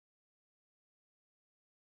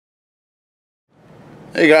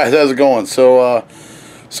Hey guys, how's it going? Sorry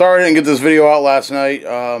I didn't get this video out last night.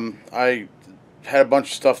 I had a bunch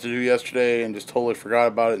of stuff to do yesterday and just totally forgot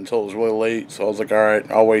about it until it was really late. So I was like,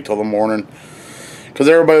 alright, I'll wait till the morning. Because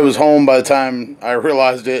everybody was home by the time I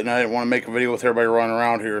realized it, and I didn't want to make a video with everybody running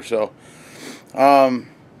around here.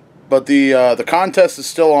 But the contest is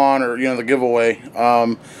still on, or the giveaway.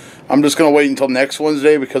 I'm just gonna wait until next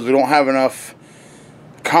Wednesday because we don't have enough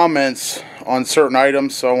comments on certain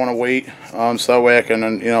items, so I want to wait, so that way I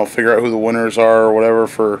can figure out who the winners are or whatever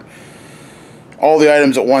for all the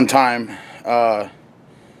items at one time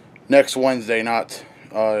next Wednesday, not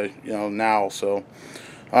now. So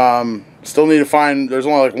still need to find. There's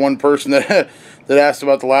only like one person that that asked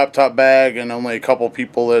about the laptop bag, and only a couple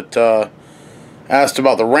people that asked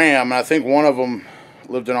about the RAM. And I think one of them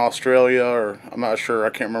lived in Australia, or I'm not sure. I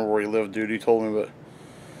can't remember where he lived, dude. He told me, but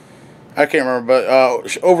I can't remember,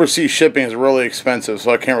 but overseas shipping is really expensive,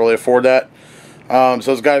 so I can't really afford that.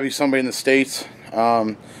 So it's got to be somebody in the States.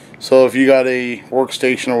 So if you got a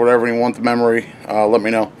workstation or whatever and you want the memory, let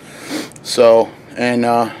me know. So, and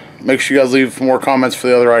make sure you guys leave more comments for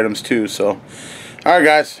the other items too. So, alright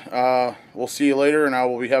guys, we'll see you later, and I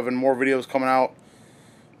will be having more videos coming out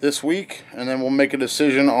this week, and then we'll make a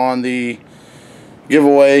decision on the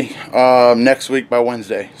giveaway next week by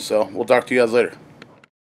Wednesday. So, we'll talk to you guys later.